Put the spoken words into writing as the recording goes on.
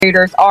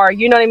creators are,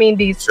 you know what I mean?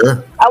 These,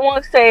 Sure. I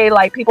won't say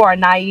like people are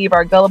naive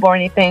or gullible or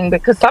anything,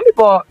 because some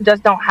people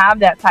just don't have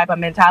that type of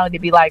mentality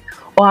to be like,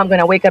 oh, I'm going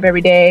to wake up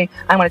every day,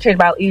 I'm going to change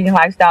my eating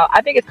lifestyle.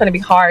 I think it's going to be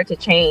hard to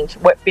change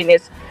what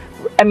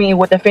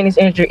the fitness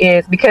industry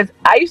is, because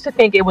I used to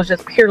think it was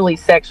just purely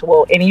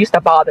sexual, and it used to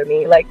bother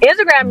me. Like,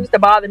 Instagram used to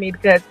bother me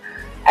because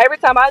every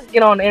time I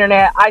get on the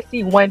internet, I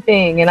see one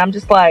thing, and I'm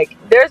just like,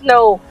 there's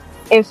no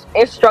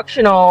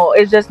instructional.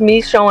 It's just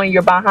me showing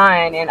your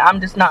behind, and I'm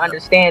just not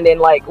understanding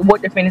like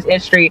what the fitness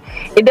industry.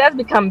 It does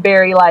become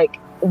very like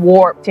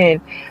warped,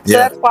 and so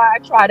that's why I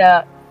try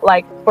to,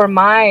 like, for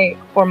my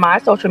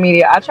social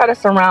media, I try to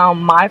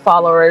surround my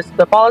followers,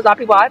 the followers are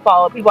people I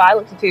follow, people I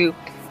listen to,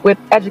 with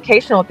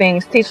educational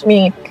things. They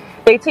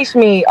teach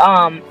me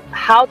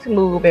how to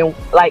move, and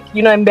like,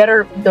 you know, and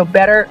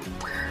better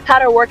how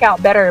to work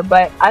out better.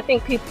 But I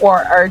think people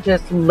are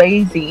just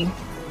lazy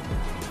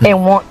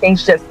and want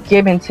things just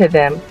given to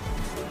them.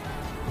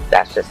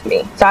 That's just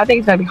me. So I think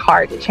it's gonna be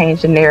hard to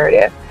change the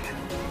narrative,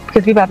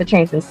 because people have to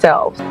change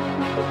themselves.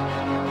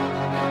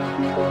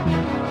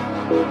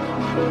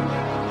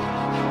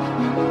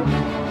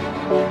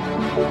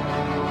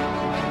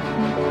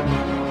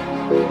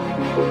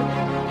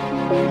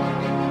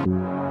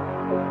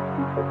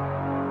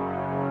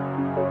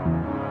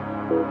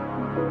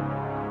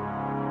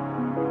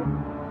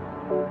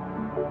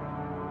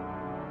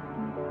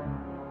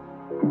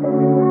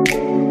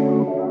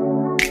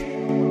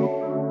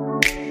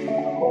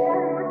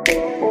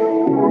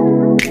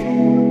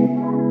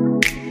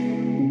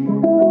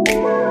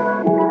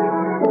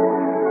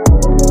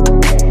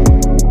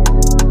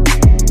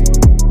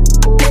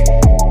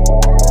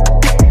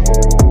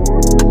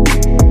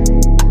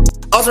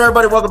 Also,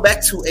 everybody, welcome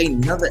back to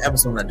another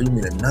episode. I do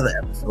mean another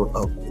episode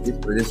of It Is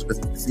What It Is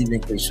with the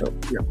CBNK Show.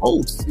 Your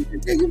host,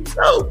 CBNK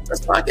himself.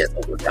 That's podcast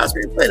over the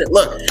Oscar Planet.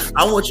 Look,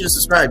 I want you to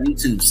subscribe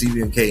YouTube,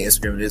 CBNK,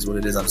 Instagram, It Is What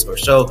It Is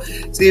 _show,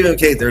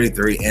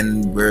 CBNK33,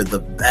 and we're the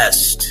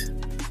best.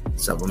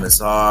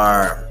 Supplements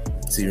are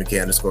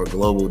CBNK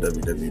 _global,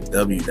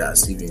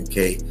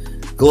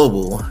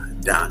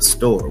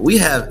 www.cbnkglobal.store. We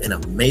have an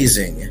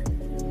amazing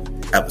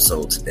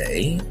episode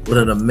today with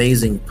an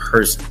amazing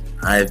person,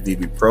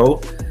 IFBB Pro,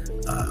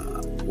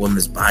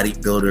 women's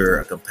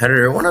bodybuilder, a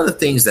competitor. One of the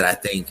things that I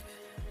think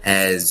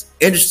has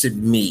interested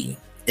me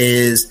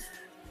is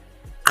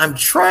I'm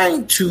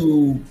trying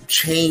to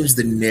change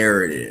the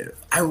narrative.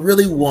 I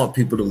really want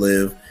people to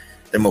live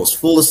their most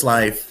fullest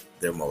life,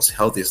 their most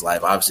healthiest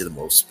life, obviously the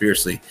most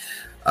spiritually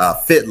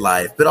fit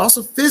life, but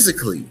also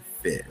physically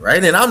fit,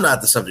 right? And I'm not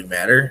the subject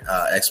matter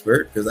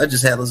expert, because I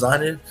just had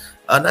lasagna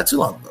not too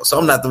long ago. So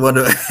I'm not the one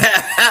to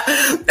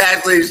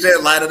actually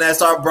shed light on that.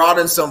 So I brought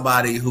in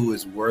somebody who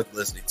is worth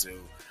listening to,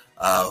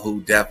 who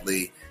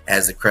definitely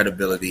has the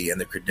credibility and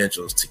the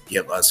credentials to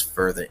give us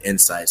further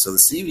insight. So the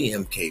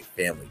CBMK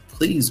family,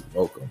 please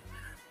welcome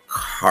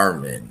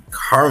Karmen.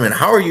 Karmen,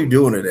 how are you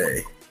doing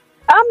today?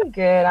 I'm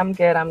good.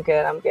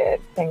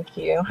 Thank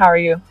you. How are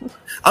you?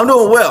 I'm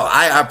doing well.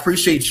 I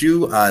appreciate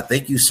you.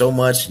 Thank you so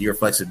much, your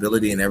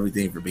flexibility and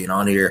everything, for being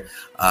on here.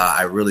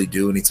 I really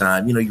do.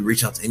 Anytime, you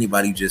reach out to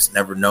anybody, you just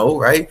never know,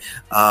 right?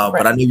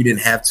 But I knew you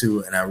didn't have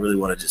to, and I really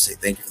want to just say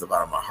thank you from the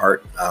bottom of my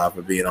heart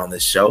for being on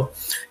this show.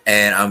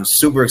 And I'm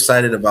super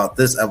excited about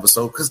this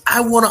episode because I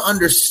want to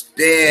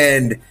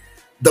understand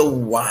the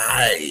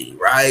why,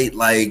 right?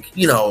 Like,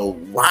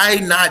 why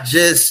not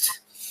just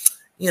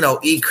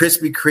eat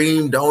Krispy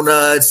Kreme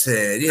donuts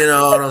and, you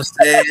know what I'm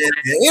saying?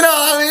 You know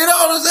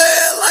what I'm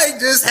saying? Like,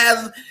 just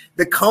have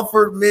the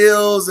comfort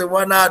meals and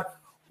whatnot.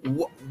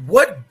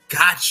 What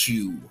got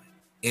you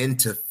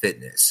into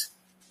fitness?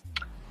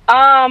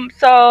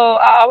 So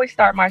I always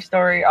start my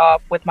story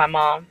off with my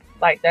mom.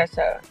 Like, that's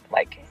a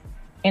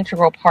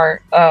integral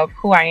part of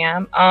who I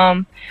am.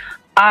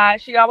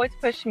 She always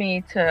pushed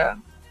me to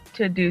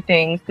do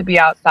things, to be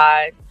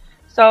outside.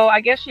 So I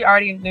guess she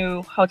already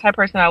knew what type of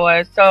person I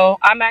was. So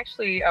I'm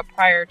actually a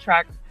prior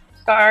track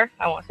star.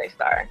 I won't say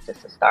star,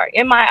 just a star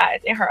in my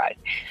eyes, in her eyes.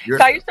 So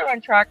I used to run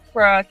track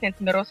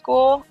since middle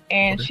school,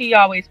 and she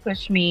always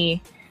pushed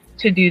me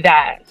to do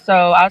that.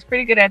 So I was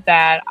pretty good at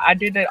that. I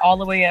did it all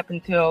the way up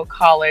until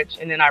college,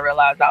 and then I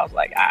realized I was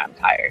like, I'm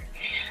tired.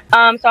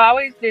 So I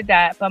always did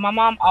that. But my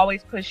mom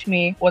always pushed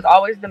me, was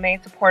always the main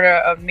supporter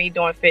of me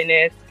doing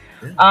fitness.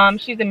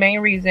 She's the main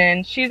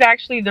reason. She's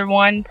actually the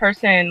one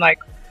person,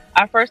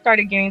 I first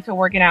started getting to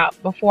working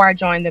out before I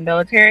joined the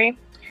military.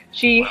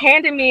 She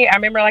handed me, I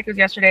remember like it was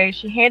yesterday,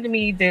 she handed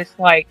me this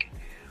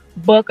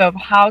book of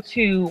how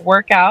to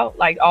work out,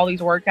 all these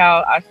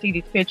workouts. I see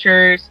these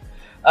pictures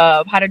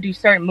of how to do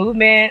certain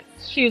movements.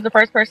 She was the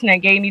first person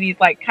that gave me these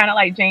kind of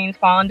like James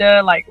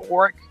Fonda,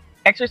 work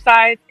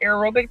exercise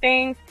aerobic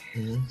things.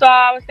 So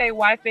I would say,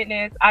 why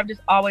fitness? I've just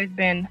always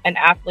been an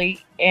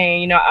athlete,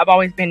 and I've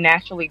always been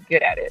naturally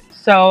good at it.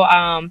 So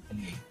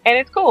and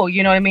it's cool,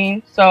 you know what I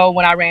mean? So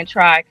when I ran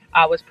track,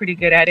 I was pretty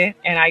good at it,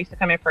 and I used to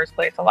come in first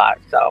place a lot.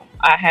 So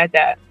I had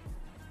that.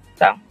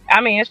 So,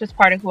 it's just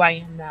part of who I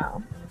am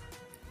now.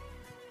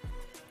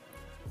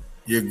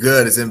 You're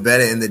good. It's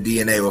embedded in the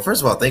DNA. Well,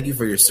 first of all, thank you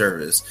for your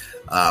service.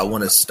 I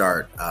want to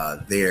start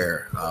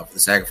there for the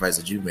sacrifice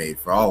that you made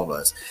for all of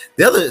us.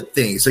 The other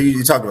thing, so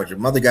you talked about your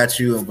mother got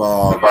you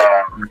involved,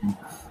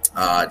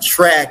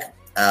 track,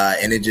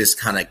 and it just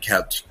kind of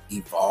kept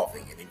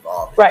evolving and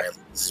evolving. Right.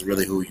 This is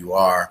really who you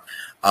are.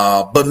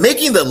 But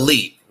making the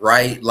leap,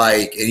 right?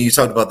 Like, and you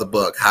talked about the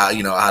book, how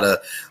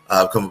to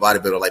become a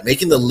bodybuilder, like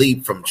making the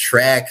leap from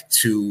track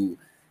to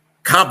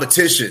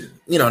competition,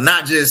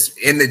 not just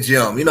in the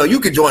gym. You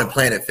could join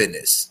Planet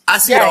Fitness. I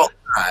see it all the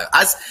time.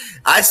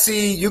 I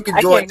see you can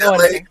join LA.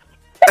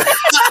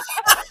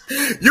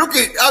 You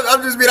can,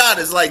 I'm just being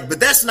honest, like, but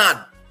that's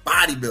not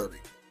bodybuilding.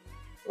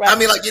 Right. I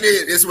mean, like,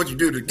 it's what you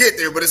do to get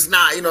there, but it's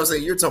not, what I'm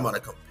saying? You're talking about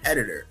a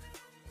competitor.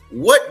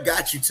 What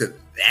got you to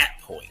that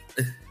point?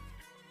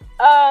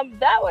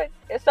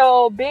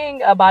 So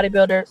being a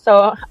bodybuilder,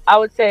 so I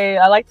would say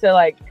I like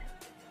to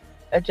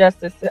adjust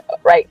this,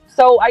 right?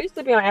 So I used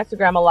to be on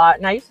Instagram a lot,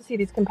 and I used to see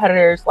these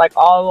competitors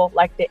all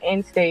the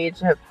end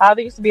stage of how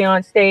they used to be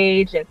on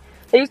stage, and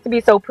they used to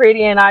be so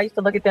pretty, and I used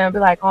to look at them and be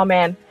like, oh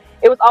man,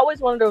 it was always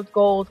one of those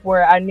goals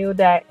where I knew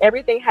that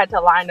everything had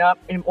to line up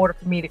in order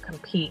for me to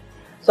compete.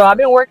 So I've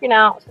been working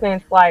out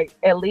since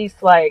at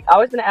least I've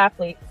always been an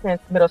athlete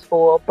since middle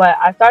school, but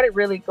I started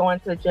really going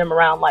to the gym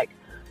around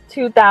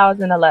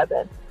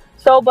 2011.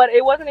 So, but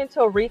it wasn't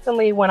until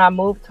recently when I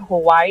moved to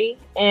Hawaii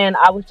and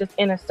I was just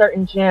in a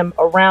certain gym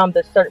around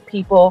the certain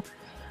people.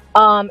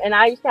 And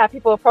I used to have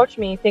people approach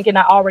me thinking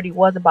I already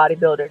was a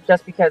bodybuilder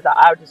just because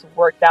I just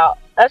worked out.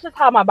 That's just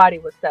how my body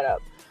was set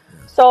up.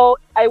 So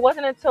it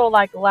wasn't until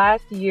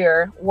last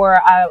year where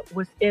I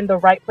was in the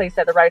right place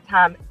at the right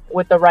time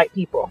with the right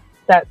people.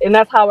 And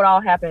that's how it all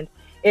happened.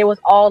 It was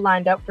all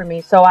lined up for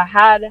me. So I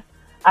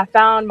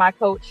found my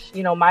coach,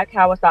 Mike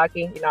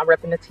Kawasaki, I'm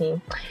repping the team.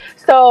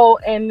 So,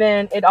 and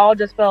then it all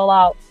just fell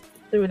out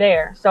through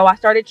there. So I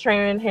started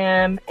training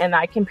him and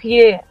I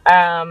competed.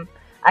 I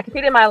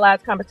competed in my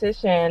last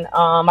competition,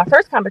 my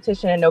first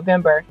competition in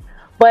November,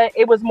 but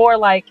it was more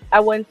I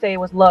wouldn't say it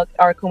was luck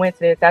or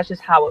coincidence. That's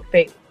just how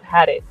fate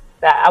had it.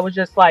 That I was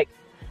just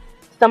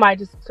somebody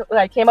just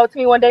came up to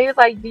me one day. He was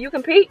like, do you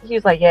compete? He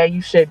was like, yeah, you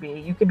should be.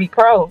 You could be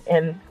pro.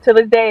 And to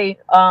this day,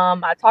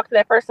 I talked to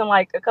that person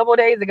a couple of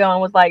days ago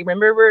and was like,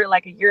 remember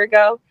a year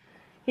ago?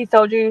 He's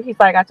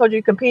like, I told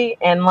you to compete.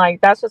 And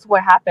that's just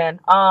what happened.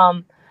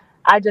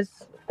 I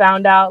just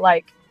found out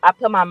I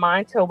put my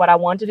mind to what I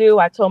wanted to do.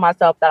 I told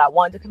myself that I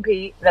wanted to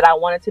compete, that I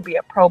wanted to be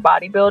a pro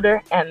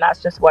bodybuilder. And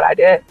that's just what I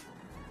did.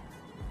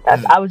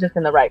 I was just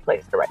in the right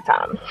place at the right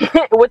time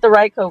with the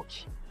right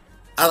coach.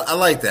 I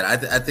like that.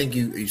 I think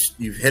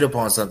you've hit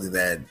upon something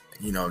that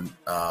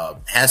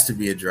has to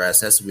be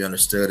addressed, has to be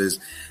understood. Is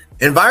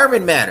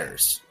environment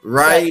matters,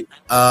 right?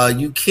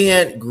 You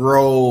can't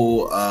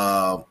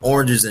grow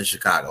oranges in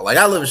Chicago.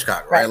 I live in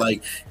Chicago,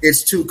 right?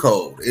 It's too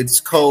cold. It's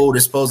cold.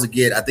 It's supposed to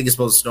get. I think it's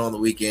supposed to snow on the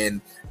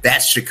weekend.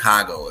 That's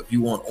Chicago. If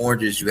you want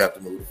oranges, you have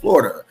to move to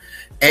Florida.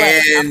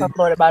 And I'm from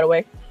Florida, by the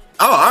way.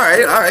 Oh, all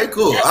right,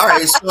 cool. All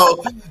right,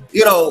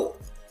 so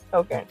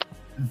okay,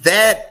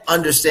 that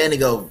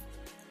understanding of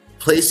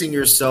placing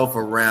yourself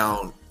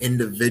around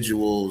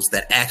individuals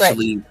that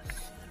actually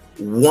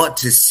want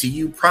to see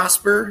you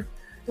prosper,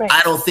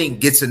 I don't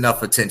think gets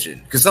enough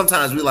attention. Because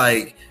sometimes we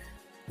man,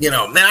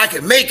 I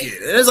can make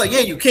it. And it's yeah,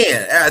 you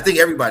can. I think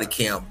everybody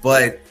can.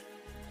 But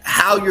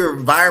how your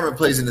environment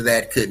plays into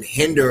that could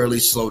hinder or at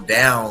least slow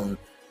down,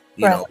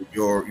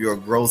 your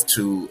growth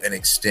to an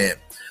extent.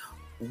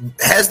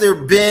 Has there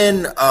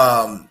been,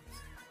 let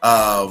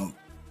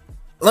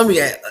me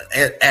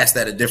ask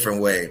that a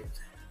different way.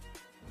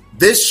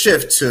 This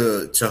shift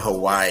to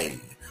Hawaii,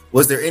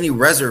 was there any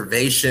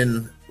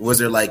reservation? Was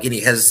there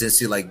any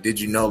hesitancy? Did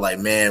you know,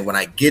 man, when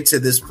I get to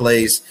this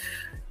place,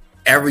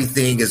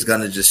 everything is going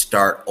to just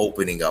start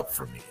opening up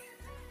for me?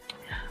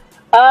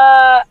 So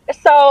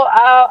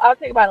I'll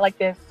think about it like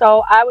this.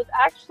 So I was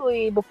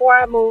actually, before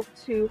I moved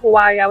to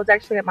Hawaii, I was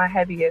actually at my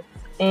heaviest.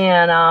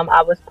 And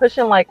I was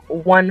pushing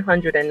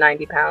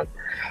 190 pounds.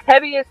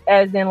 Heaviest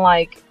as in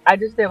I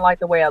just didn't like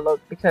the way I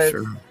looked because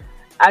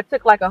I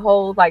took a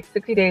whole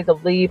 60 days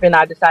of leave and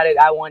I decided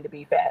I wanted to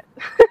be fat.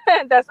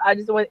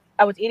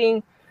 I was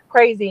eating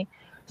crazy.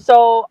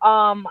 So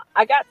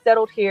I got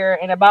settled here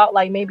and about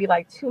maybe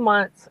 2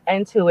 months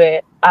into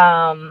it,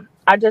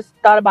 I just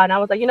thought about it and I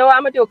was like, you know what,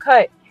 I'm gonna do a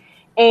cut.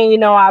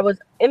 And I was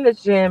in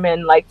this gym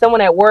and someone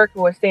at work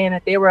was saying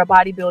that they were a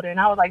bodybuilder and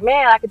I was like,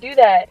 man, I could do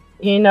that,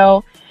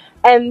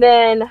 And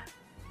then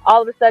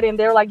all of a sudden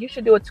they were like, you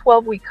should do a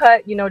 12-week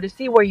cut, to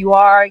see where you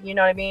are, you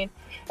know what I mean?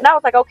 And I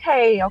was like,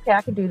 okay,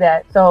 I can do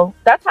that. So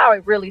that's how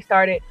it really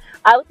started.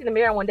 I looked in the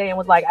mirror one day and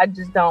was like, I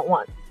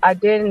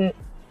didn't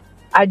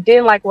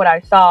like what I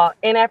saw.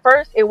 And at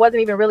first it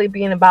wasn't even really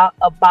being about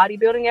a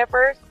bodybuilding at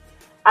first.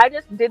 I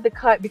just did the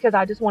cut because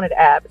I just wanted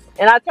abs.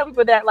 And I tell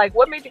people that,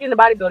 what made you get into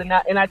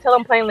bodybuilding? And I tell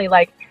them plainly,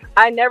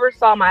 I never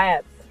saw my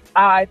abs.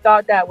 I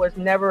thought that was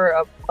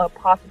never a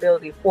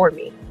possibility for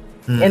me.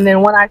 And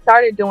then when I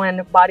started doing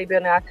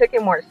bodybuilding, I took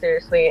it more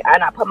seriously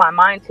and I put my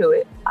mind to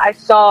it. I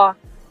saw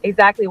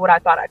exactly what I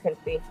thought I couldn't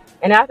see.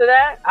 And after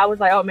that, I was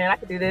like, oh man, I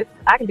can do this.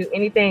 I can do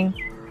anything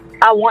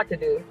I want to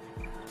do.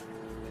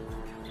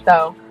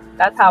 So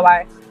that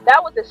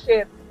was the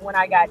shift when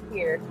I got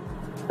here.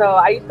 So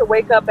I used to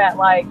wake up at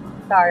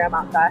sorry, I'm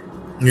outside.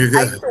 You're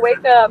good.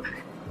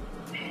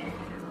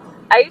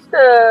 I used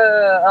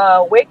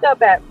to wake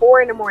up at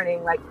 4 a.m,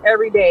 like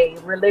every day,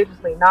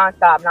 religiously,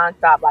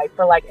 nonstop, like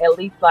for like at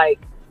least like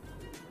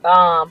 6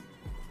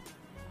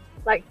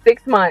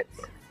 months.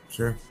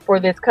 Sure. For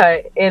this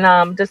cut,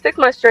 and just 6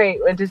 months straight,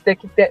 and just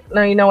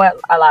no, you know what?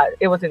 I lied.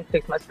 It wasn't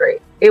 6 months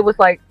straight. It was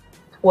like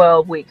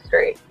 12 weeks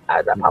straight. I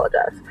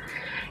apologize.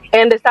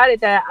 And decided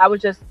that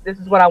this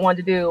is what I wanted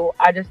to do.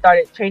 I just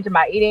started changing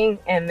my eating,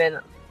 and then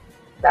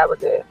that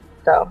was it.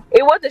 So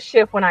it was a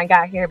shift when I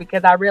got here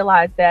because I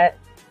realized that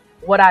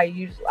I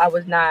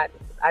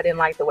didn't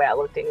like the way I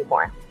looked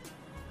anymore.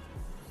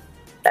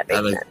 That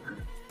makes sense.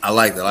 I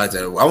like that.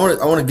 I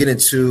want to get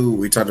into.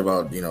 We talked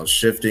about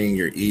shifting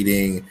your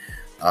eating,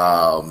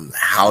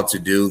 how to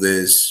do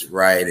this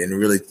right, and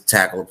really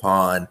tackle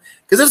upon,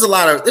 because there's a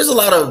lot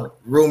of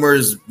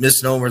rumors,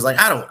 misnomers. Like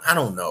I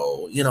don't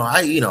know.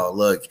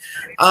 Look,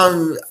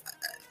 I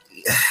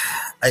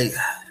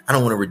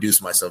don't want to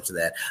reduce myself to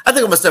that. I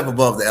think I'm a step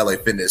above the LA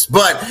Fitness,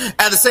 but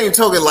at the same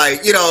token,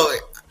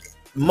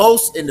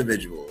 most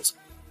individuals,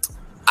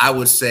 I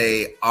would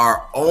say,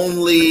 are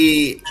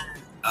only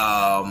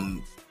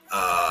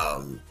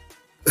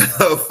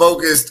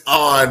focused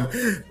on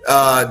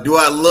do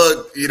I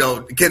look,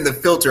 can the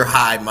filter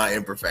hide my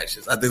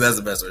imperfections? I think that's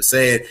the best way to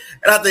say it.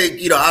 And I think,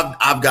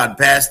 I've gotten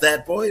past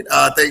that point,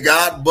 thank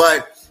God,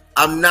 but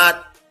I'm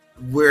not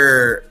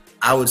where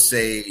I would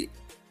say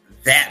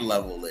that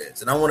level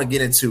is. And I want to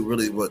get into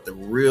really what the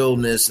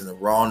realness and the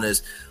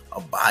rawness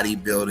of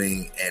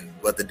bodybuilding and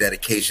what the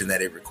dedication that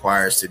it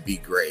requires to be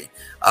great.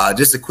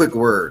 Just a quick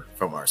word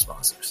from our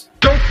sponsors.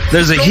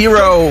 There's a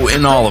hero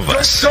in all of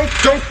us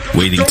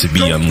waiting to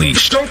be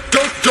unleashed.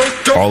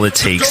 All it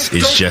takes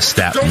is just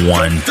that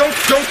one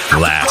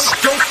last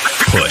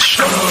push.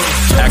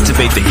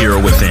 Activate the hero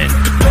within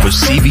with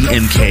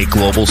CVMK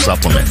Global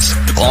Supplements.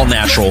 All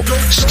natural,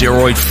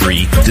 steroid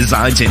free,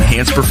 designed to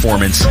enhance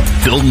performance,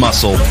 build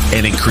muscle,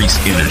 and increase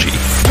energy.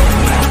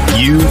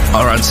 You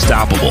are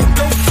unstoppable.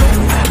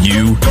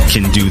 You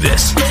can do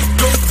this.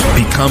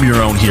 Become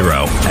your own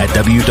hero at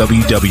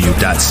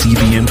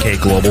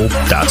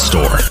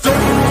www.cvmkglobal.store.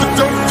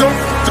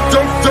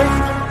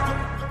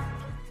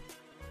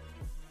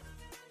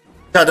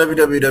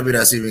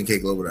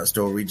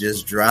 www.cvmkglobal.store. We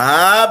just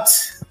dropped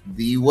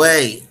The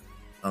Way.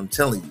 I'm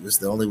telling you, it's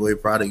the only way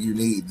product you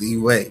need. The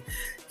Way.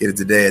 Get it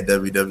today at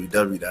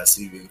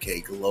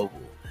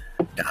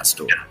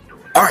www.cvmkglobal.store.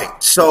 All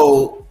right,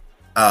 so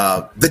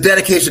the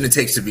dedication it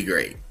takes to be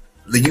great.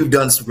 You've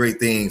done some great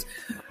things.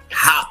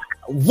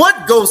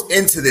 What goes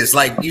into this?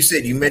 Like you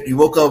said, you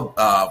woke up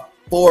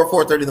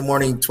 4:30 in the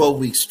morning, 12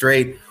 weeks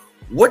straight.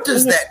 What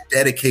does that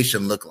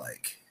dedication look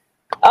like?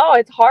 Oh,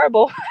 it's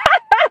horrible.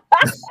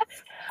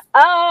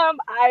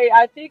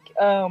 I think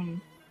I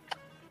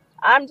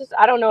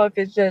don't know if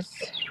it has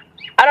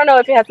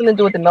something to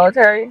do with the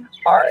military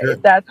or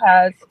if that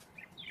has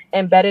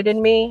embedded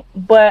in me,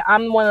 but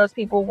I'm one of those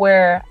people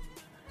where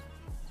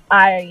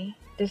I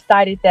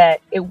decided that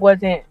there was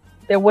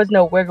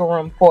no wiggle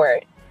room for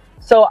it.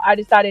 So I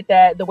decided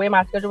that the way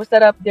my schedule was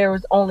set up, there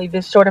was only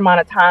this short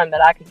amount of time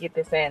that I could get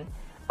this in.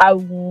 I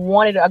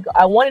wanted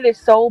it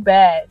so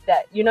bad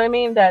that, you know what I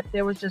mean, that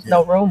there was just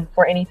no room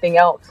for anything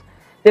else.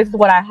 This is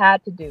what I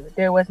had to do.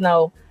 There was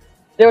no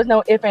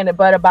if and a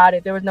but about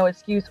it. There was no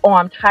excuse. Oh,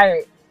 I'm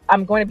tired.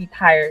 I'm going to be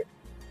tired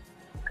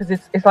because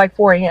it's like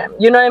 4 a.m.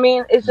 You know what I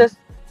mean? It's just,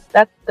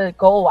 that's the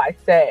goal I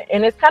set.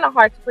 And it's kind of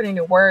hard to put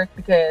into words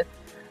because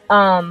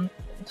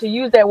to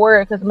use that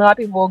word, because a lot of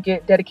people will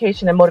get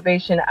dedication and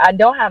motivation. I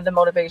don't have the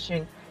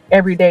motivation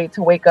every day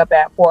to wake up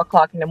at 4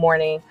 o'clock in the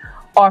morning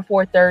or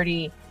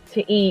 4:30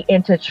 to eat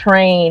and to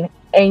train.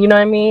 And you know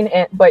what I mean?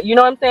 But you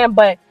know what I'm saying?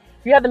 But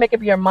you have to make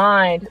up your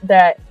mind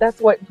that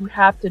that's what you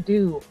have to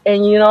do.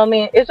 And you know what I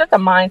mean? It's just a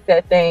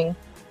mindset thing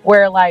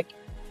where, like,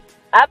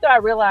 after I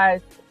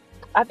realized,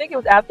 I think it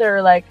was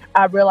after I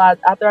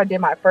did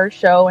my first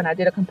show and I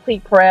did a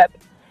complete prep,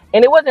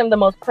 and it wasn't the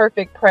most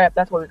perfect prep.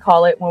 That's what we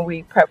call it when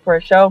we prep for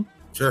a show.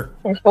 Sure.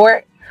 In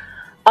short,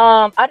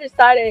 I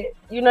decided,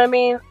 you know what I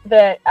mean,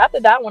 that after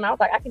that one, I was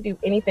like, I can do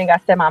anything I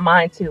set my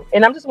mind to.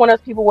 And I'm just one of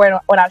those people where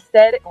when I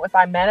said it, if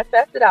I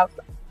manifested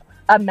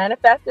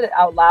it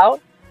out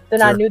loud, then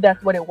sure. I knew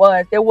that's what it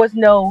was.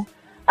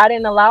 I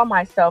didn't allow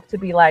myself to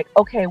be like,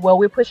 okay, well,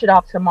 we'll push it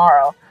off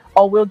tomorrow.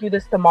 Oh, we'll do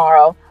this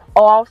tomorrow.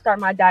 Oh, I'll start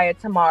my diet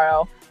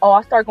tomorrow. Oh,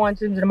 I'll start going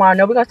to the gym tomorrow.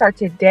 No, we're going to start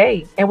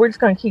today. And we're just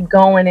going to keep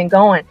going and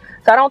going.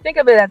 So I don't think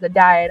of it as a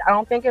diet. I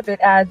don't think of it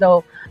as,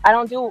 I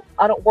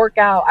don't work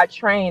out. I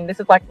train. This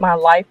is like my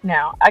life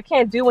now. I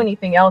can't do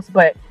anything else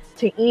but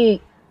to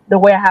eat the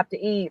way I have to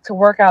eat, to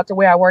work out the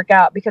way I work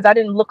out, because I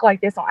didn't look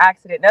like this on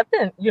accident.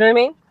 Nothing. You know what I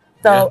mean?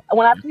 So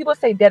when people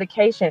say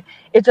dedication,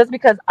 it's just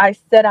because I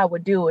said I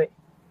would do it.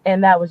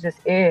 And that was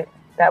just it.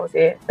 That was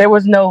it. There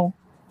was no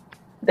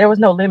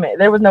limit.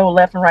 There was no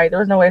left and right. There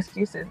was no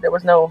excuses.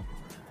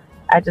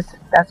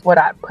 That's what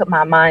I put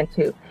my mind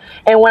to.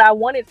 And when I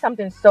wanted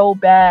something so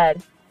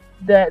bad,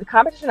 the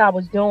competition I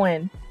was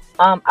doing,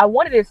 I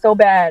wanted it so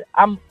bad.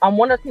 I'm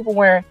one of those people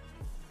where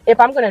if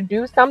I'm going to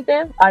do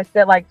something, I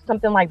said like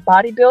something like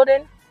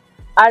bodybuilding,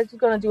 I was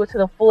going to do it to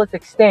the fullest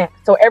extent.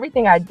 So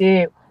everything I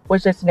did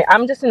was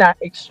I'm just an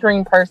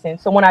extreme person.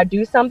 So when I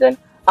do something,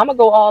 I'm going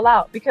to go all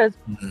out because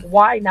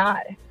why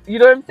not? You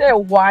know what I'm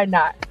saying? Why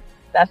not?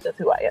 That's just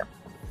who I am.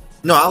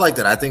 No, I like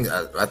that. I think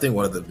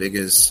one of the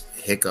biggest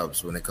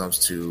hiccups when it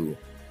comes to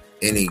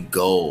any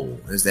goal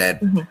is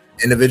that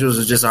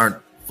individuals just aren't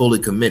fully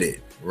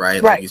committed,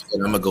 right? Like you said,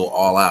 I'm going to go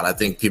all out. I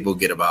think people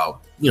get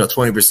about,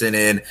 20%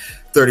 in,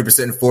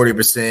 30%,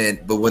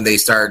 40%. But when they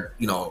start,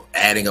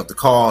 adding up the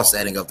costs,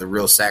 adding up the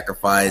real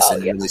sacrifice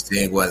really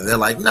saying what, they're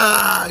like,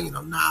 nah. And,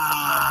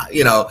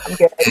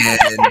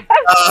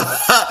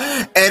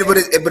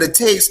 but it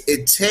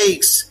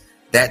takes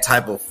that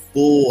type of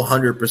full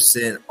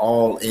 100%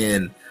 all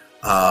in,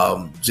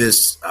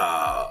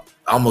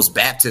 almost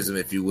baptism,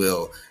 if you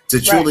will,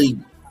 to truly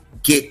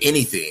get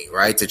anything,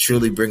 right? To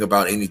truly bring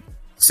about any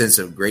sense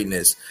of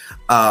greatness.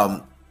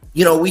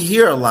 We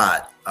hear a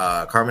lot,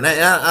 Karmen.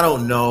 I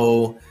don't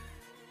know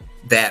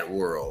that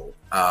world,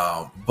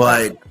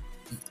 but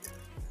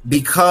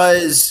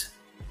because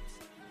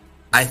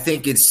I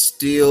think it's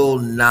still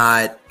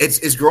not,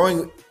 it's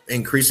growing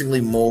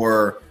increasingly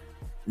more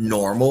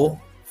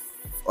normal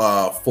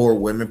for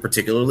women,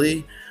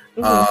 particularly,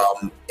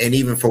 and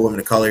even for women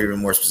of color, even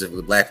more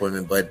specifically Black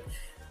women, but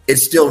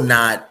it's still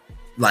not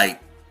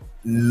like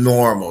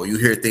normal. You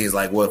hear things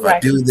like, well, if I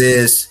do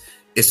this,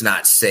 it's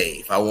not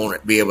safe. I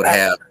won't be able to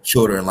have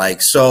children.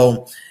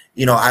 So,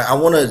 I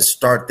want to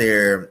start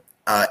there.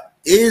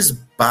 Is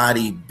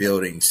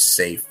bodybuilding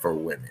safe for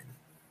women?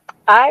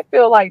 I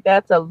feel like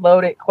that's a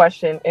loaded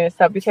question in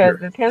itself because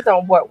it depends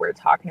on what we're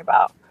talking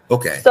about.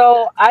 Okay.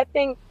 So I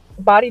think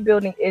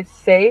bodybuilding is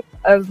safe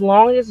as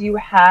long as you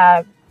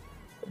have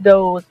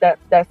those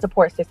that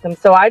support system.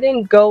 So I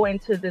didn't go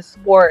into this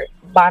sport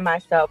by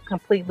myself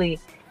completely,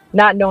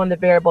 not knowing the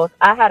variables.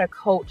 I had a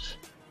coach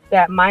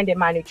that minded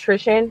my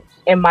nutrition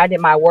and minded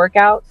my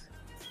workouts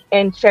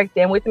and checked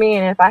in with me.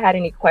 And if I had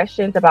any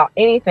questions about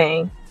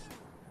anything,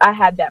 I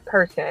had that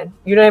person.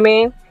 You know what I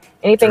mean?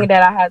 Anything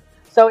that I had.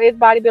 So is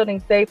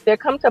bodybuilding safe? There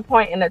comes a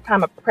point in the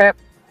time of prep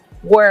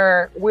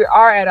where we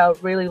are at a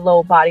really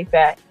low body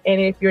fat.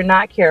 And if you're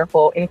not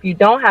careful, and if you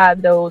don't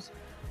have those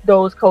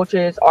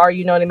coaches or,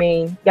 you know what I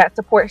mean, that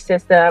support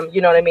system,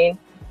 you know what I mean,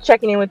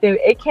 checking in with you,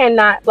 it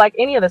cannot, like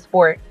any other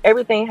sport,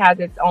 everything has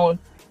its own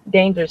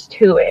dangers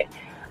to it.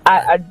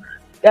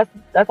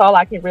 That's all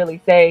I can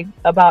really say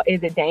about,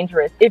 is it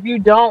dangerous? If you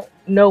don't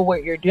know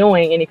what you're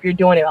doing, and if you're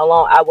doing it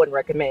alone, I wouldn't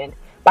recommend.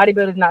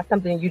 Bodybuilding is not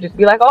something you just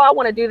be like, oh, I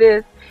want to do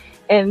this,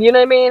 and you know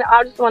what I mean,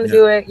 I just want to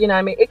do it, you know what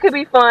I mean. It could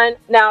be fun.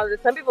 Now,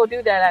 some people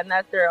do that, and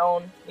that's their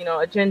own,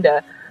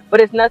 agenda,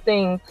 but it's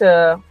nothing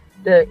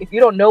if you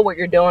don't know what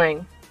you're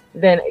doing,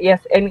 then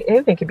yes,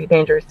 anything can be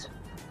dangerous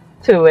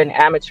to an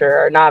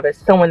amateur or novice,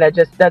 someone that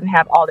just doesn't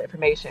have all the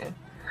information.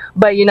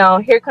 But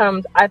here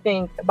comes, I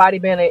think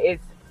bodybuilding is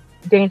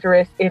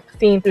dangerous if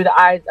seen through the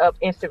eyes of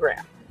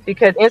Instagram,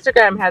 because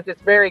Instagram has this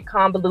very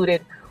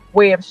convoluted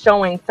way of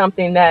showing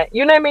something that,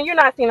 you know what I mean, you're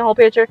not seeing the whole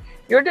picture,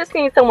 you're just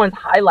seeing someone's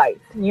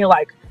highlights, and you're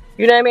like,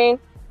 you know what I mean,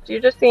 you're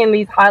just seeing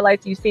these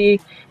highlights. You see,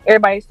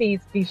 everybody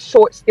sees these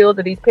short stills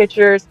of these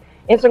pictures.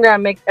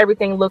 Instagram makes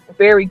everything look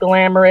very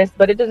glamorous,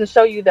 but it doesn't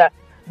show you the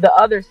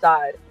other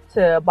side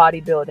to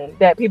bodybuilding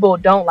that people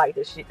don't like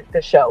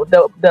to show.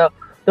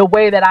 The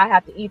way that I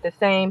have to eat the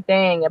same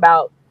thing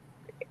about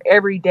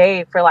every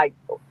day for, like,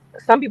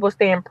 some people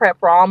stay in prep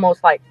for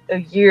almost like a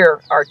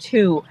year or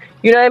two.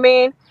 You know what I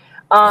mean?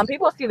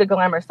 People see the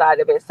glamour side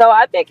of it. So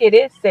I think it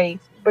is safe,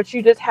 but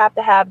you just have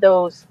to have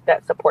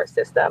that support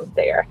system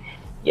there.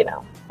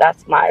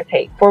 That's my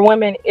take. For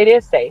women, it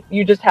is safe.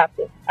 You just have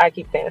to. I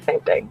keep saying the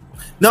same thing.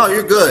 No,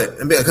 you're good.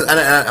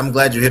 I'm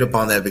glad you hit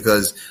upon that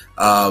because,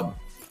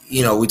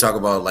 we talk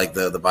about like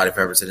the body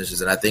fat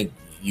percentages, and I think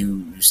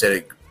you said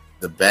it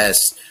the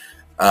best.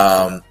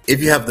 If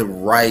you have the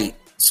right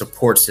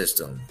support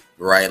system,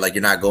 right? Like,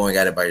 you're not going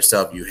at it by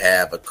yourself. You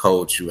have a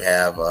coach, you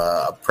have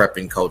a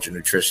prepping coach, a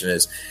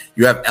nutritionist,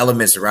 you have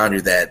elements around you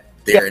that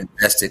they're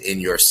invested in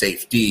your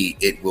safety.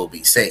 It will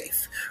be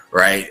safe,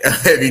 right?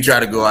 If you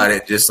try to go at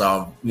it just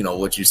on,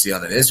 what you see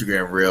on an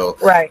Instagram reel,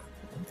 right?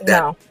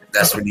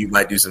 That's when you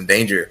might do some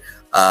danger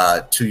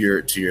to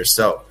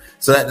yourself.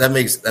 So that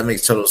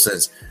makes total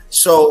sense.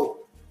 So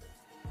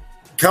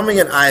coming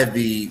in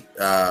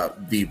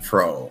IFBB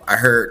Pro, I've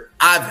heard,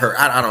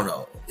 I don't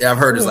know. I've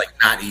heard it's like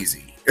not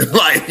easy.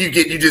 Like you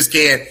just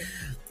can't.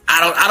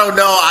 I don't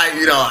know.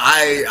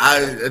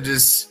 I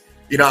just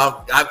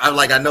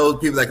I know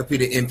people that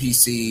compete at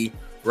NPC,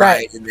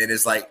 right? And then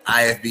it's like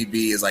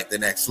IFBB is like the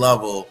next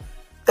level.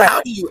 Right.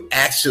 How do you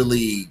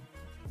actually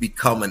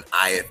become an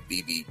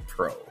IFBB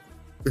Pro?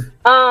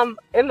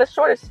 In the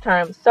shortest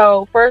term.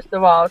 So first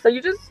of all,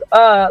 you just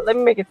let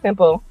me make it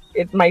simple.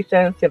 It might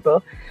sound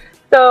simple.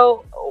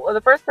 So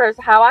the first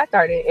person, how I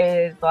started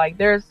is like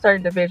there's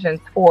certain divisions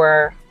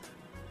for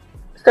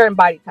certain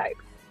body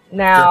types.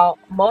 Now,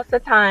 most of the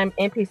time,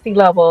 NPC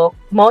level,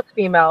 most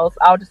females,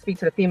 I'll just speak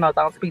to the females.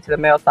 I don't speak to the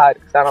male side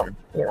because I don't,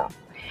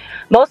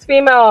 Most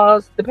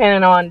females,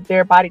 depending on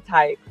their body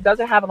type,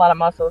 doesn't have a lot of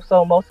muscle.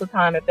 So most of the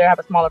time, if they have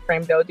a smaller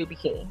frame, they'll do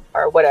bikini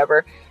or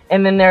whatever.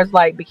 And then there's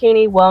like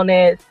bikini,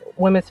 wellness,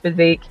 women's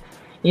physique.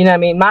 You know what I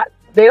mean?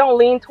 They don't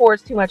lean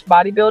towards too much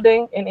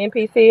bodybuilding in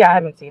NPC. I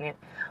haven't seen it.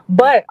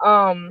 But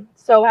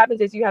so what happens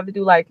is you have to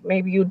do like,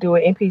 maybe you do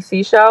an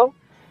NPC show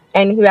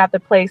and you have to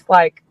place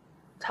like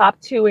top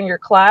 2 in your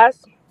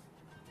class,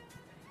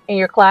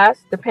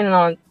 depending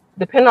on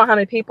how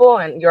many people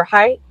and your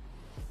height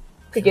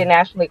to get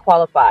nationally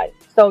qualified.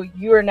 So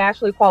you are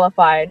nationally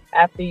qualified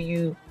after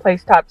you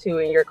place top 2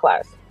 in your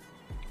class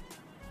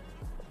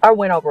or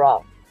win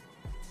overall.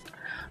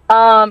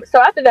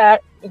 So after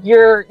that,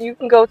 you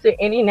can go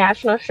to any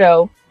national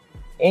show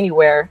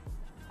anywhere.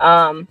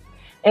 And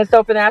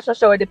so for the national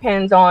show, it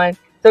depends on,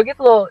 so it gets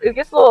a little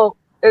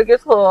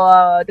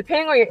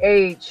depending on your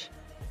age,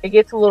 it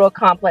gets a little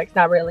complex.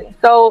 Not really.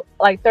 So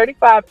like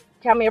 35,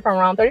 count me if I'm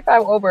wrong,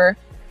 35 over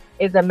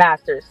is a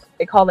masters.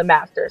 They call it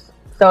masters.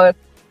 So if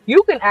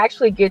you can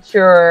actually get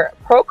your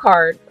pro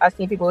card, I've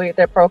seen people get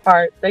their pro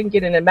card, they can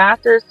get in the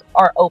masters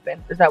or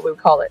open, is that what we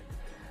call it.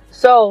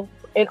 So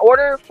in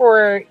order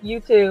for you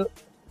to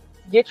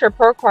get your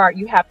pro card,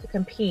 you have to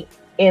compete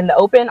in the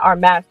open or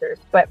masters.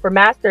 But for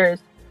masters,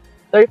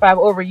 35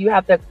 over, you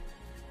have to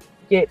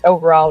get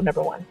overall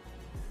number 1.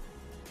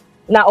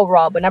 Not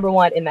overall, but number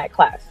 1 in that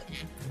class,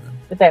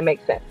 if that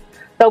makes sense.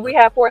 So we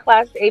have 4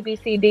 classes, A, B,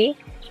 C, D.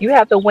 You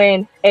have to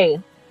win A.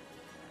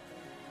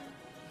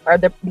 Or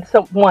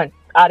one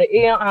out of,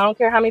 I don't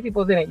care how many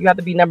people's in it. You have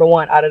to be number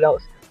 1 out of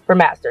those for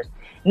masters.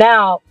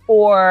 Now,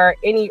 for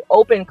any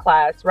open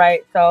class,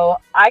 right? So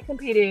I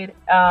competed,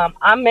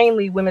 I'm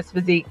mainly women's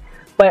physique,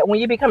 but when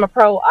you become a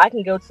pro, I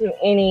can go to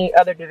any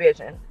other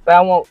division, but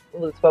I won't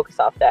lose focus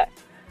off that.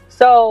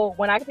 So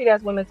when I competed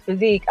as women's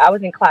physique, I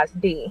was in class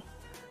D,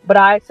 but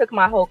I took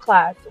my whole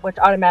class, which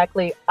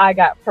automatically I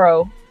got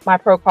my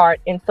pro card,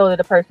 and so did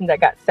the person that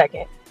got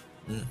second.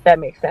 If that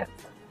makes sense.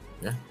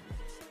 Yeah.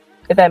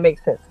 If that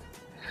makes sense.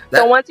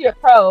 So once you're a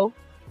pro,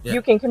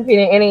 you can compete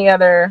in any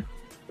other,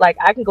 like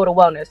I can go to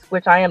wellness,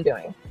 which I am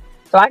doing.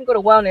 So I can go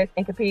to wellness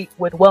and compete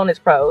with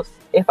wellness pros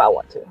if I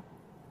want to.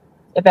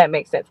 If that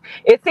makes sense.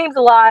 It seems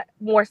a lot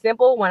more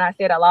simple when I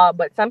say it out loud,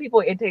 but some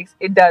people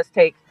it does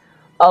take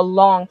a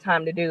long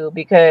time to do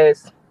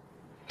because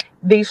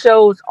these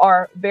shows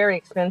are very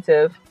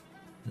expensive.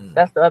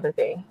 That's the other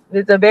thing.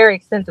 It's a very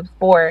expensive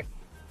sport,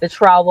 the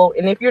travel.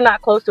 And if you're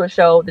not close to a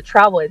show, the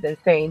travel is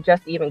insane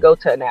just to even go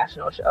to a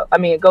national show. I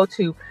mean, go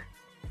to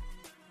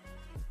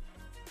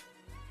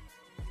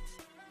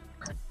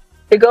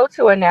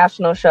a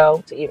national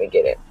show to even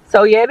get it.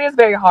 So yeah, it is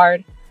very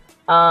hard.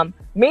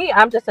 Me,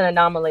 I'm just an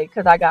anomaly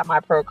because I got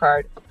my pro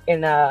card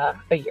in a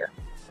year.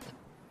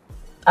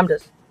 I'm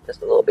just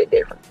a little bit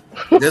different.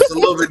 Just a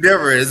little bit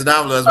different. It's an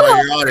anomaly. That's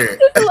why you're on here.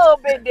 Just a little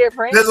bit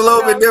different. Just a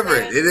little bit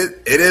different.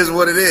 It is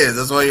what it is.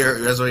 That's why you're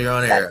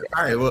on here.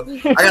 All right. Well,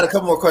 I got a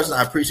couple more questions.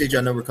 I appreciate you.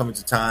 I know we're coming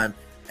to time,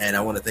 and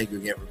I want to thank you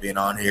again for being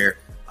on here.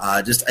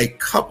 Just a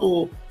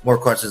couple more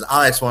questions.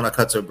 I'll ask one. I'll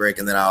cut to a break,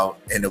 and then I'll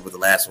end up with the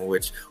last one,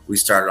 which we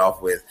started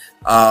off with.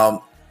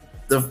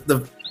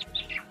 The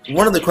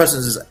one of the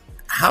questions is,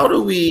 how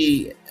do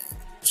we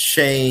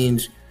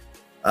change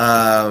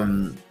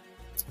the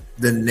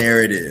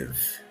narrative?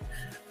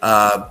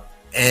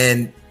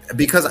 And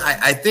because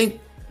I think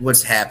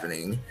what's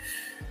happening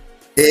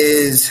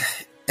is,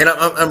 and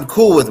I'm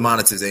cool with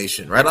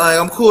monetization, right?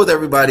 I'm cool with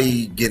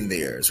everybody getting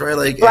theirs, right?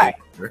 Like,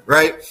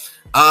 right?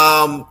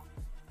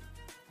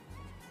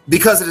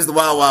 Because it is the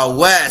Wild Wild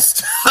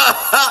West,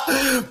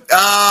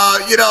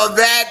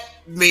 that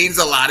means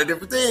a lot of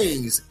different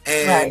things.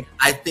 And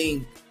I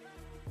think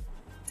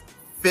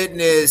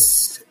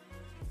fitness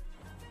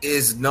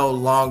is no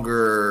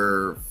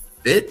longer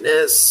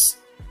fitness.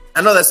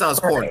 I know that sounds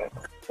corny,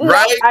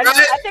 right?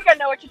 I think I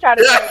know what you're trying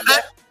to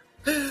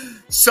say.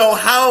 So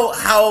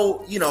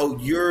how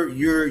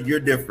you're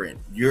different.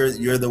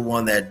 You're the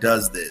one that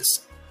does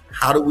this.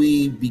 How do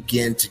we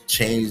begin to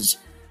change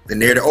the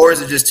narrative, or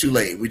is it just too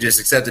late? We just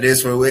accept it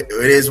is what it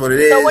is. So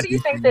what do you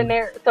think the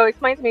narrative? So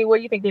explain to me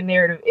what you think the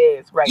narrative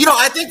is, right?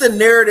 I think the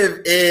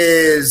narrative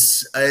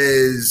is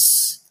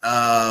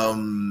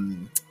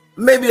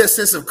maybe a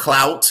sense of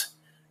clout,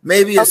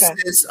 maybe a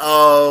sense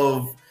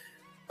of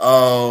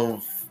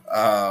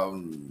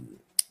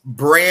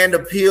brand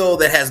appeal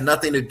that has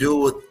nothing to do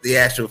with the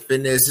actual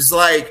fitness. It's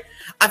like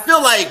I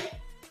feel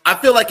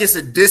like it's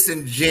a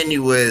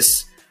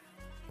disingenuous.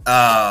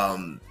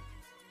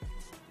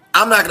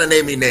 I'm not going to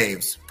name any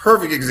names.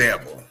 Perfect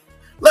example.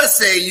 Let's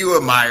say you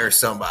admire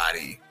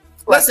somebody.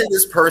 Let's say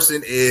this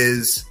person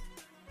is,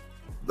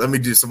 let me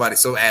do somebody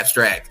so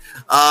abstract.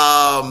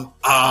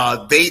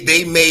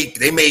 They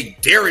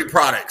make dairy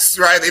products,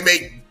 right? They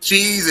make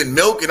cheese and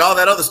milk and all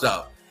that other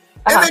stuff.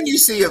 And then you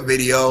see a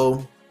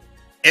video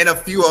and a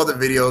few other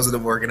videos of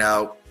them working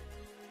out.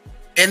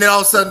 And then all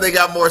of a sudden they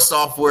got more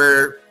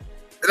software.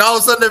 And all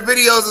of a sudden their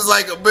videos is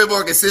like a bit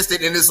more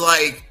consistent. And it's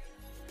like,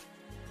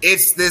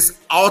 it's this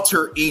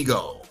alter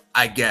ego,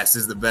 I guess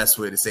is the best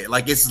way to say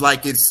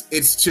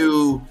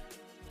it.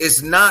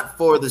 It's not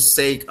for the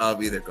sake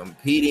of either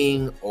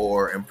competing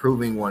or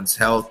improving one's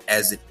health,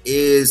 as it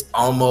is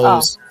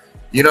almost,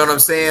 you know what I'm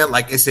saying?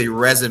 Like it's a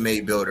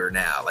resume builder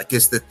now. Like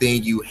it's the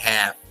thing you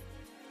have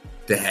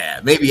to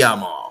have. Maybe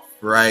I'm off,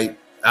 right?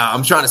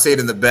 I'm trying to say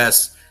it in the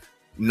best,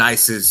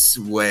 nicest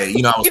way.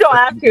 You know, you don't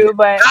have to,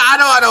 but I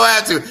know I don't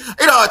have to.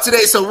 You know,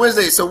 today, so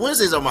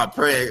Wednesdays are my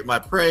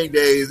praying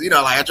days. You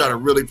know, like I try to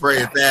really pray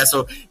and fast.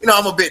 So, you know,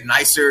 I'm a bit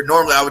nicer.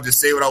 Normally I would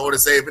just say what I want to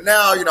say, but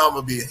now, you know, I'm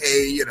gonna be,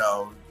 hey, you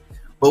know.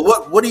 But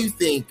what do you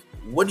think?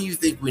 What do you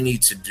think we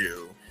need to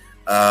do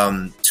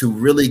to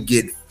really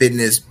get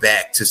fitness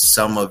back to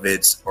some of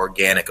its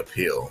organic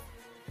appeal?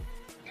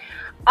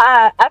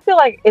 I feel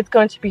like it's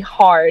going to be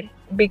hard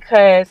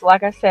because,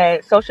 like I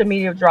said, social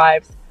media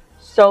drives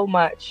so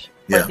much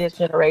for this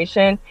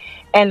generation.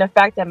 And the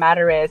fact of the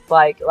matter is,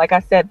 like I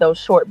said, those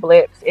short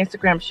blips,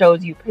 Instagram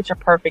shows you picture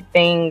perfect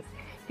things,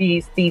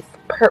 these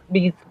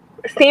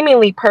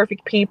seemingly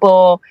perfect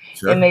people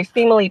in their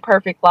seemingly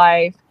perfect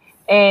life.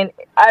 And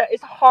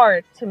it's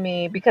hard to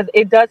me because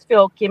it does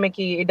feel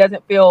gimmicky. It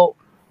doesn't feel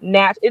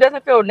natural. It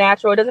doesn't feel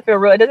natural. It doesn't feel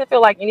real. It doesn't feel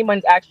like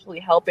anyone's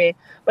actually helping.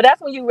 But that's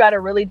when you got to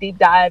really deep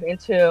dive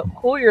into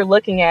who you're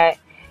looking at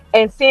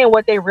and seeing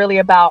what they're really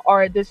about.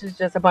 Or this is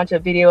just a bunch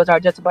of videos or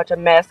just a bunch of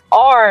mess.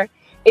 Or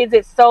is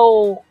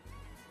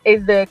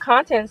the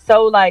content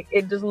so like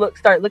it just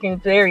start looking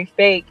very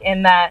fake,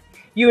 and that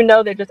you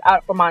know they're just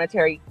out for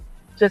monetary.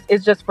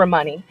 It's just for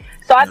money.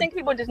 So I think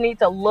people just need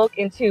to look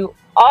into,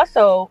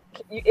 also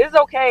it's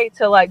okay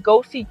to like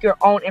go seek your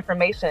own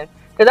information,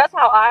 because that's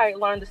how I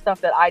learned the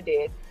stuff that I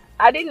did.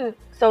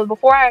 So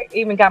before I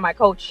even got my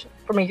coach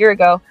from a year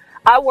ago,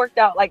 I worked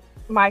out like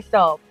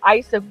myself. I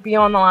used to be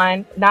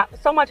online, not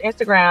so much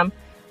Instagram,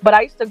 but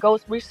I used to go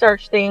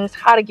research things,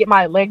 how to get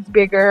my legs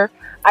bigger.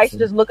 I used to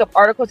just look up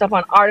articles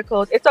upon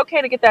articles. It's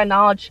okay to get that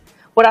knowledge,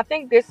 but I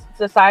think this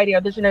society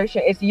or this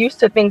generation is used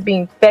to things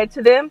being fed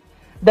to them,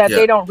 that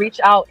they don't reach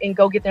out and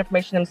go get the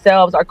information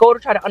themselves or go to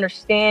try to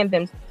understand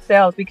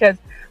themselves. Because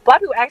a lot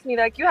of people ask me,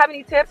 like, you have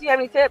any tips?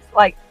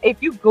 Like, if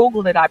you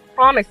Googled it, I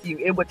promise you,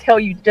 it would tell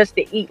you just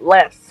to eat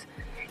less.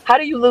 How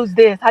do you lose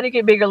this? How do you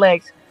get bigger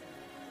legs?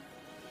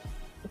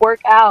 Work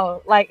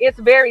out. Like, it's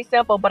very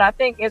simple, but I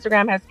think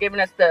Instagram has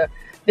given us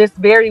this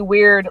very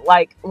weird,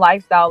 like,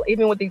 lifestyle,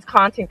 even with these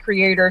content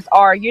creators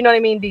are, you know what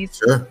I mean?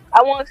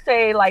 I won't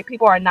say, like,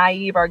 people are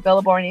naive or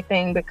gullible or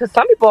anything, because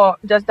some people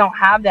just don't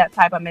have that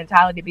type of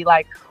mentality to be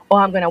like, oh,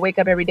 I'm going to wake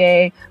up every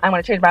day, I'm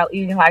going to change my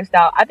eating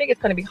lifestyle. I think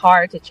it's going to be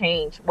hard to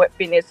change what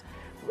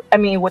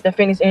the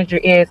fitness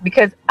industry is,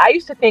 because I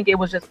used to think it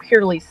was just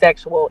purely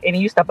sexual, and it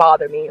used to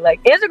bother me.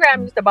 Like,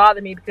 Instagram used to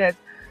bother me because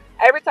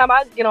every time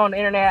I get on the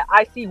internet,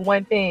 I see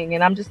one thing,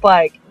 and I'm just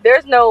like,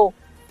 there's no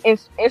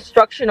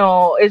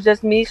instructional. It's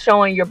just me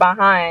showing you're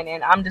behind,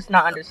 and I'm just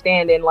not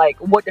understanding like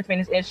what the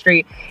fitness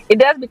industry. It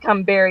does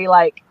become very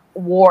like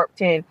warped,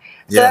 and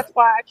so that's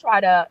why I try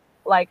to,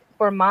 like,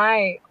 for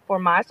my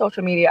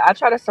social media, I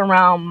try to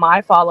surround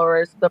my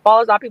followers, the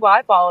followers are people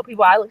I follow,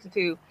 people I listen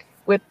to,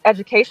 with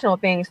educational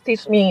things. They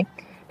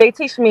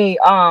teach me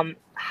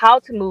how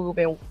to move,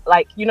 and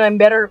like, you know, and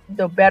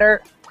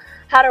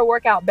how to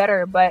work out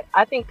better. But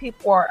I think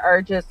people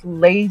are just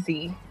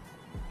lazy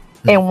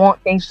and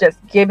want things just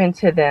given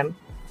to them.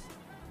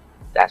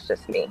 That's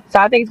just me. So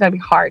I think it's going to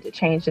be hard to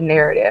change the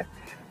narrative,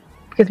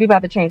 because people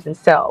have to change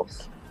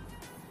themselves.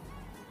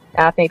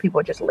 And I think people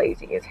are just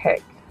lazy as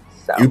heck.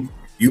 So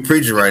you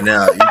preaching right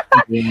now.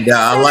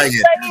 I like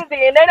it.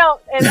 Lazy, and they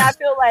don't. And I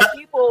feel like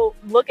people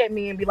look at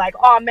me and be like,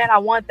 "Oh man, I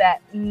want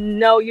that."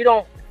 No, you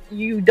don't.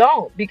 You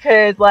don't,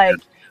 because like,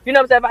 you know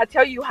what I'm saying? If I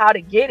tell you how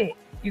to get it,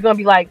 you're gonna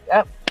be like,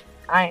 oh,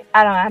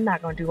 I'm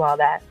not gonna do all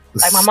that.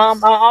 Like my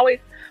mom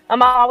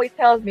always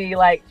tells me,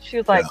 like, she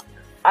was like,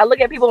 I look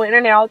at people on the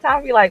internet all the time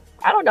and be like,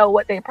 I don't know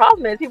what their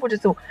problem is. People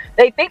just,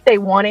 they think they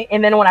want it.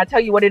 And then when I tell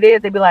you what it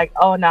is, they be like,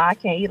 oh, no, I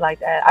can't eat like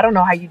that. I don't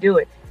know how you do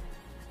it.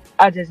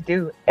 I just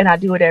do it. And I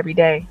do it every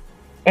day.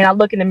 And I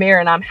look in the mirror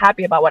and I'm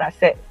happy about what I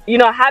said. You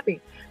know,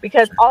 happy.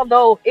 Because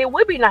although it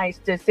would be nice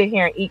to sit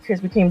here and eat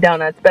Krispy Kreme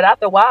donuts, but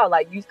after a while,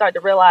 like, you start to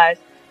realize,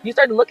 you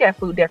start to look at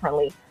food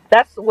differently.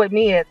 That's what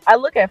me is. I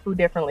look at food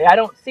differently. I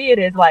don't see it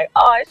as like,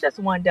 oh, it's just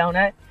one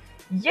donut.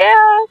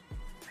 Yeah.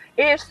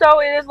 It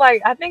is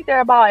like, I think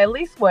they're about at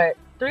least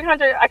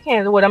 300, I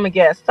can't know what I'm gonna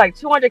guess. It's like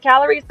 200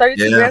 calories,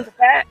 32 grams of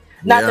fat,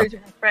 not 32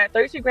 grams of fat,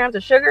 32 grams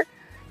of sugar,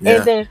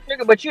 and then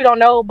sugar, but you don't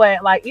know,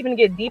 but like, even to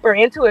get deeper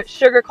into it,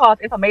 sugar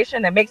causes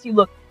inflammation that makes you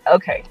look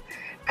okay.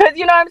 Cause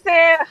you know what I'm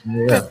saying?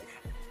 Yeah.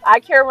 I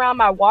carry around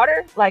my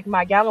water, like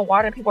my gallon of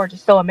water, and people are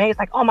just so amazed,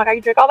 like, oh my God,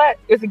 you drink all that?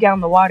 It's a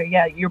gallon of water.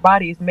 Yeah, your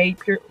body is made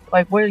pure.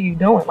 Like, what are you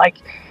doing? Like,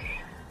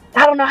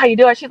 I don't know how you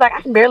do it. She's like, I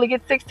can barely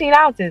get 16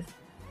 ounces.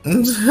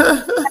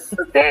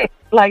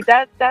 Like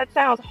that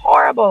sounds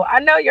horrible. I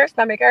know your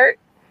stomach hurt.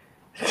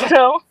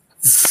 So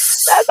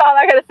that's all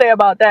I gotta say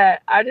about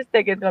that. I just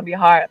think it's gonna be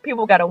hard.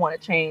 People gotta want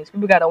to change.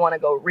 People gotta want to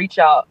go reach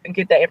out and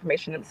get that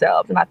information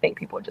themselves. And I think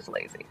people are just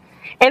lazy.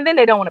 And then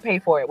they don't want to pay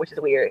for it, which is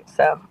weird.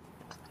 So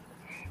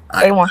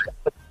They want stuff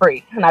for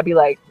free, and I'd be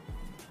like,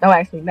 don't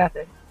ask me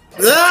nothing.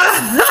 You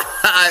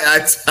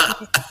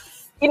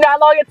know how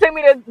long it took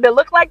me to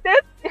look like this?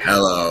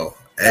 Hello.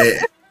 Hey,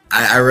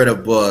 I read a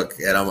book,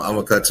 and I'm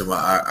gonna cut to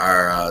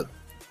our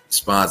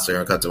sponsor.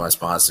 I'll cut to my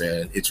sponsor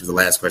and hit you with the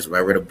last question. But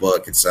I read a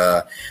book. It's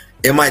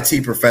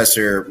MIT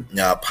professor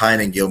Pine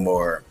and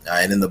Gilmore,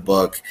 and in the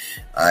book,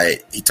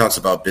 he talks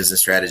about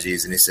business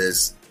strategies, and he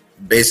says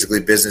basically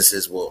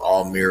businesses will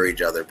all mirror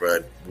each other,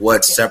 but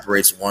what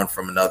separates one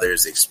from another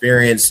is the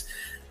experience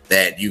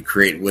that you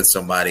create with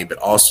somebody, but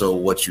also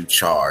what you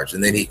charge.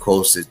 And then he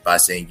quotes it by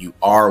saying, you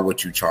are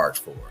what you charge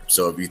for.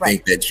 So if you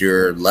think that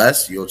you're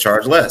less, you'll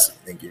charge less. If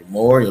you think you're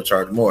more, you'll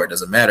charge more. It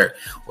doesn't matter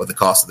what the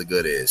cost of the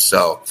good is.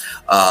 So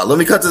let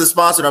me cut to the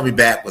sponsor and I'll be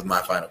back with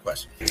my final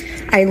question.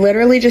 I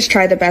literally just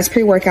tried the best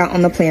pre-workout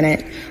on the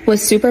planet. With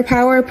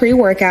Superpower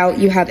pre-workout,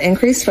 you have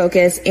increased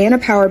focus and a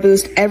power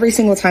boost every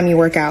single time you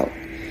work out.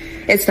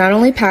 It's not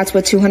only packed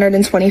with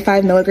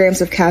 225 milligrams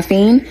of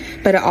caffeine,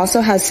 but it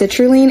also has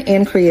citrulline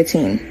and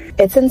creatine.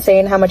 It's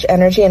insane how much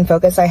energy and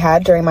focus I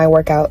had during my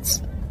workouts.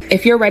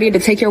 If you're ready to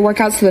take your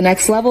workouts to the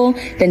next level,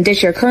 then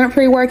ditch your current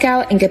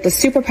pre-workout and get the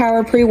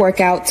Superpower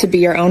pre-workout to be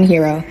your own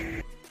hero.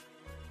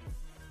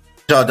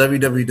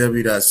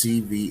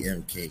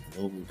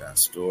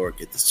 www.cvmkglobal.store.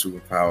 Get the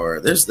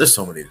Superpower. There's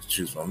so many to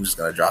choose from. I'm just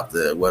going to drop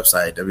the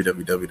website,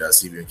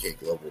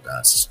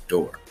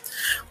 www.cvmkglobal.store.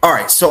 All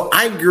right, so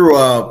I grew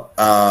up,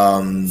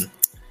 I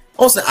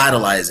wasn't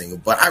idolizing,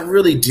 but I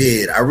really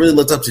did. I really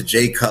looked up to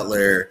Jay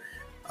Cutler,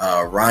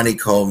 Ronnie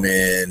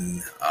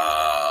Coleman,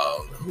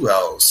 who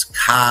else?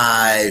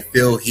 Kai,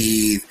 Phil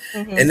Heath,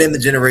 and then the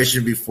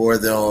generation before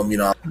them, you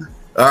know.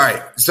 All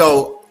right,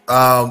 so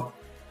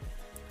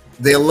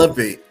the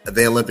Olympic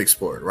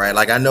sport, right?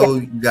 Like I know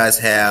you guys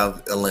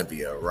have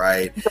Olympia,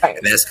 right? And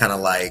that's kind of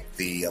like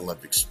the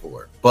Olympic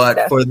sport.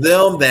 But for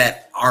them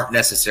that aren't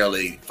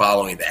necessarily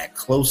following that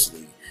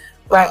closely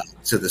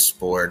to the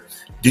sport,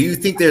 do you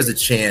think there's a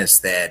chance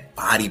that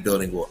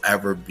bodybuilding will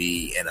ever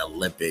be an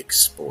Olympic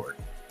sport?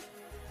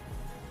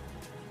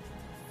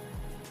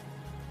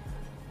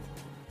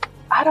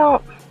 I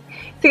don't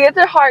see. It's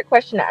a hard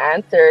question to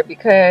answer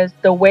because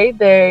the way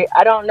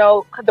I don't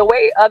know the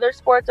way other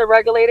sports are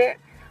regulated.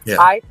 Yeah.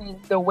 I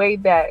think the way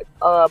that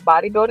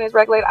bodybuilding is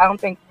regulated, I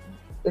don't think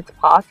it's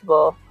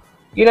possible.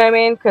 You know what I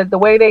mean? Because the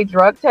way they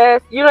drug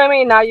test, you know what I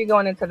mean? Now you're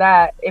going into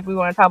that. If we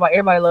want to talk about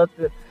everybody loves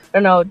to, I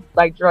don't know,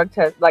 like drug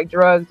test, like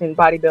drugs and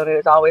bodybuilding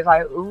is always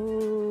like,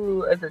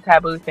 ooh, it's a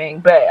taboo thing.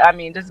 But I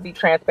mean, just to be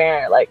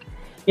transparent, like,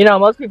 you know,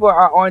 most people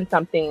are on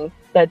something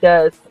that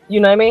does,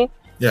 you know what I mean?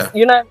 Yeah.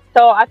 You know,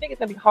 so I think it's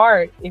gonna be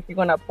hard if you're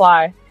gonna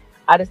apply.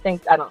 I just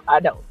think I don't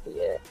see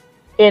it.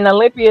 And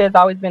Olympia has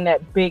always been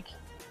that big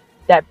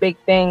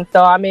thing.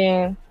 So I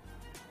mean,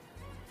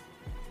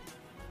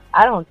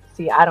 I don't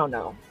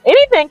know.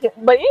 Anything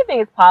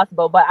is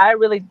possible, but I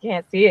really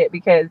can't see it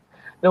because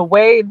the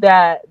way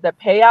that the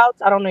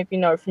payouts, I don't know if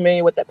you're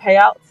familiar with the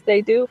payouts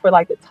they do for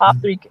like the top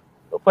three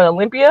for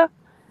Olympia.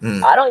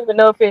 I don't even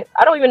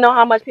know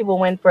how much people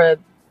win for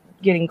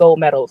getting gold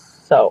medals.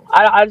 So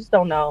I just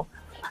don't know.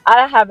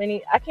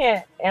 I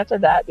can't answer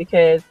that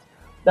because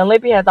the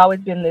Olympia has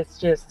always been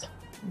just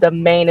the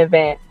main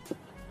event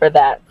for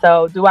that.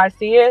 So do I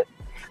see it?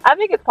 I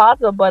think it's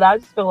possible, but I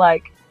just feel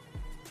like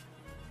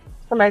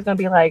somebody's going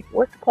to be like,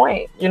 what's the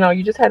point? You know,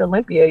 you just had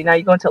Olympia. Now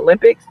you're going to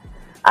Olympics.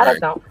 I don't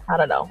know. I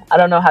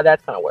don't know how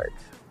that's going to work.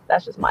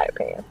 That's just my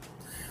opinion.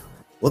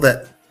 Well,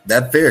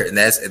 that's fair. And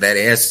that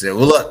answers it.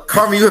 Well, look,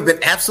 Karmen, you have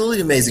been absolutely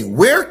amazing.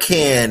 Where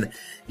can,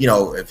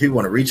 if people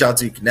want to reach out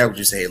to you, connect with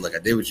you, say, hey, look, I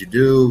did what you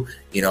do.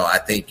 I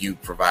think you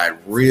provide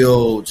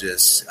real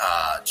just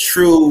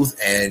truth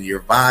and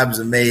your vibe is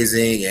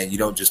amazing. And you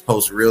don't just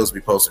post reels,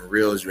 be posting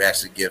reels. You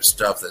actually give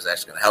stuff that's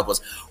actually going to help us.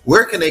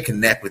 Where can they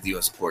connect with you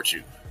and support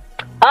you?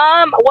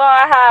 Well,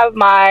 I have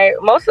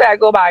mostly I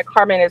go by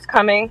Karmen is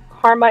Coming.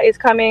 Karma is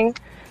Coming.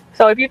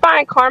 So if you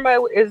find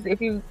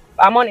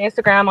I'm on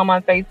Instagram, I'm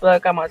on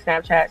Facebook, I'm on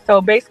Snapchat.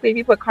 So basically if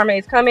you put Karma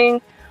is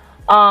Coming,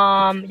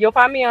 you'll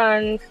find me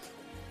on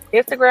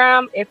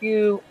Instagram. If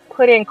you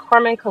put in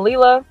Karmen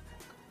Kalila,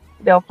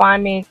 they'll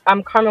find me.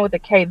 I'm Karmen with a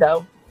K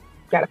though.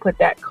 Got to put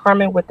that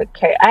Karmen with a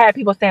K. I had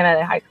people saying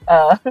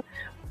that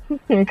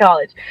in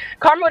college.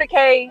 Karmen with a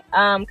K,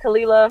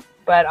 Kalila,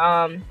 but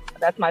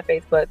that's my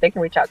Facebook. They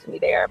can reach out to me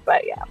there.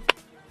 But yeah,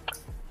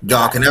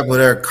 y'all connect with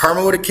her.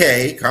 Karmen with a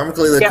K. Karmen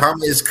Kalila. Yep.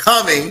 Karmen is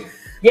Coming.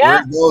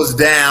 Yeah, it goes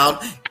down.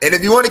 And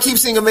if you want to keep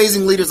seeing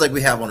amazing leaders like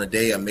we have on a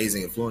day,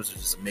 amazing influencers,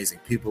 just amazing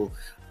people.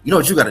 You know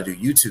what you got to do?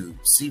 YouTube.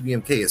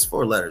 CVMK is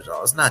 4 letters,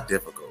 y'all. It's not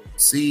difficult.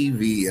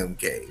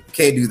 CVMK. If you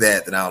can't do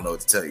that, then I don't know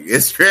what to tell you.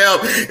 Instagram.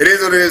 It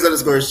is what it is.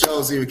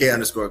 _show. CVMK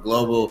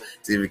 _global.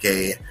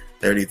 CVMK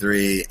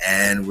 33.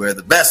 And where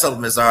the best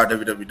supplements are,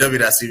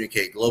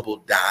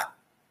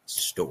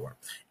 www.cvmkglobal.store.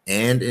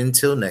 And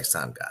until next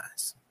time,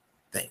 guys.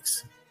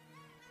 Thanks.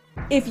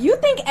 If you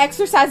think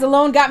exercise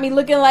alone got me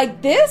looking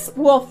like this,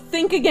 well,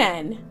 think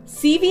again.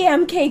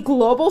 CVMK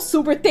Global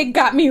Super Thick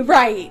got me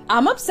right.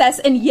 I'm obsessed,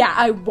 and yeah,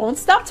 I won't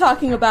stop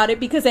talking about it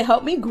because it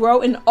helped me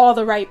grow in all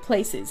the right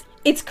places.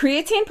 Its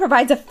creatine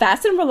provides a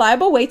fast and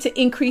reliable way to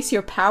increase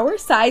your power,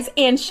 size,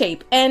 and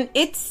shape, and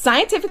it's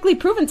scientifically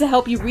proven to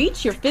help you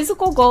reach your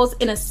physical goals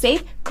in a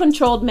safe,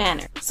 controlled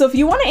manner. So if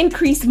you want to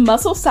increase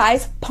muscle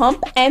size,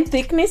 pump, and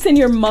thickness in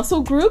your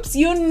muscle groups,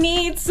 you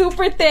need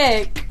Super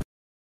Thick.